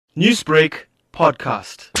Newsbreak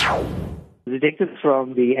Podcast. Detectives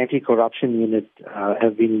from the anti-corruption unit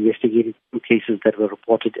have been investigating two cases that were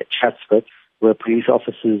reported at Chatsworth, where police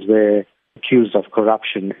officers were accused of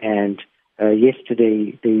corruption. And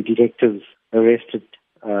yesterday, the detectives arrested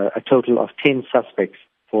a total of 10 suspects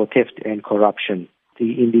for theft and corruption.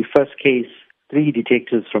 In the first case, 3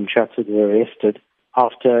 detectives from Chatsworth were arrested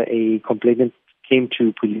after a complainant came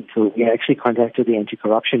to police. So we actually contacted the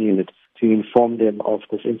anti-corruption unit to inform them of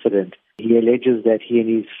this incident. He alleges that he and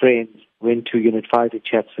his friends went to Unit 5 at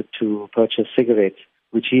Chatsworth to purchase cigarettes,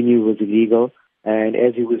 which he knew was illegal. And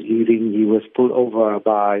as he was leaving, he was pulled over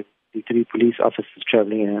by the 3 police officers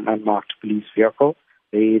traveling in an unmarked police vehicle.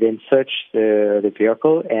 They then searched the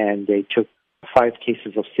vehicle and they took 5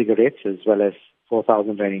 cases of cigarettes as well as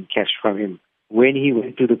 4,000 rand in cash from him. When he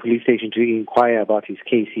went to the police station to inquire about his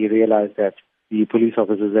case, he realized that the police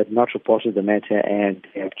officers had not reported the matter and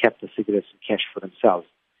had kept the cigarettes and cash for themselves.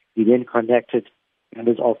 He then contacted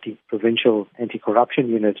members of the provincial anti-corruption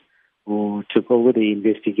unit who took over the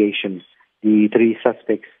investigation. The 3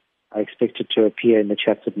 suspects are expected to appear in the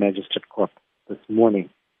Chatsworth Magistrate Court this morning.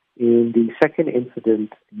 In the second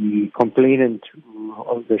incident, the complainant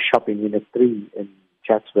of the shop in Unit 3 in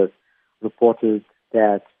Chatsworth reported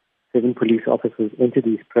that 7 police officers entered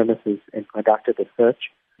his premises and conducted a search.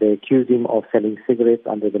 They accused him of selling cigarettes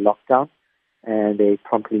under the lockdown, and they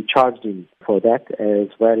promptly charged him for that, as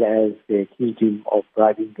well as they accused him of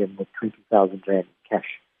bribing them with 20,000 rand cash.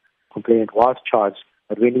 The complainant was charged,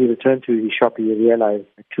 but when he returned to his shop, he realized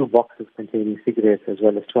that 2 boxes containing cigarettes as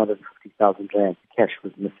well as 250,000 rand cash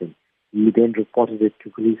was missing. He then reported it to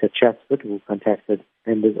police at Chatsworth, who contacted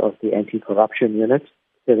members of the anti-corruption unit.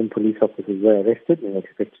 7 police officers were arrested and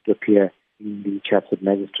expected to appear in the Chatsworth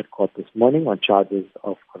Magistrate Court this morning on charges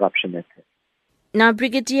of corruption and theft. Now,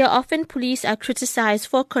 Brigadier, often police are criticized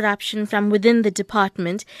for corruption from within the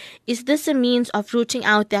department. Is this a means of rooting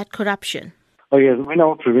out that corruption? Oh, yes. When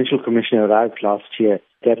our provincial commissioner arrived last year,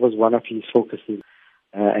 that was one of his focuses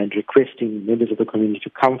and requesting members of the community to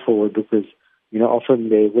come forward because, often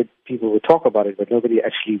people would talk about it, but nobody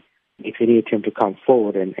actually makes any attempt to come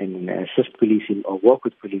forward and assist police or work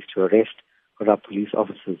with police to arrest corrupt police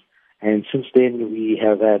officers. And since then, we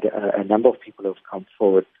have had a number of people who have come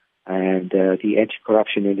forward, and the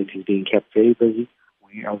anti-corruption unit is being kept very busy.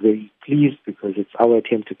 We are very pleased because it's our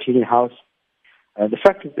attempt to clean house. The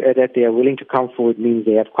fact that they are willing to come forward means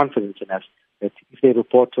they have confidence in us that if they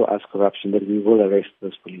report to us corruption, that we will arrest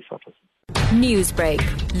those police officers. Newsbreak,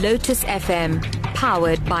 Lotus FM,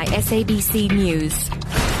 powered by SABC News.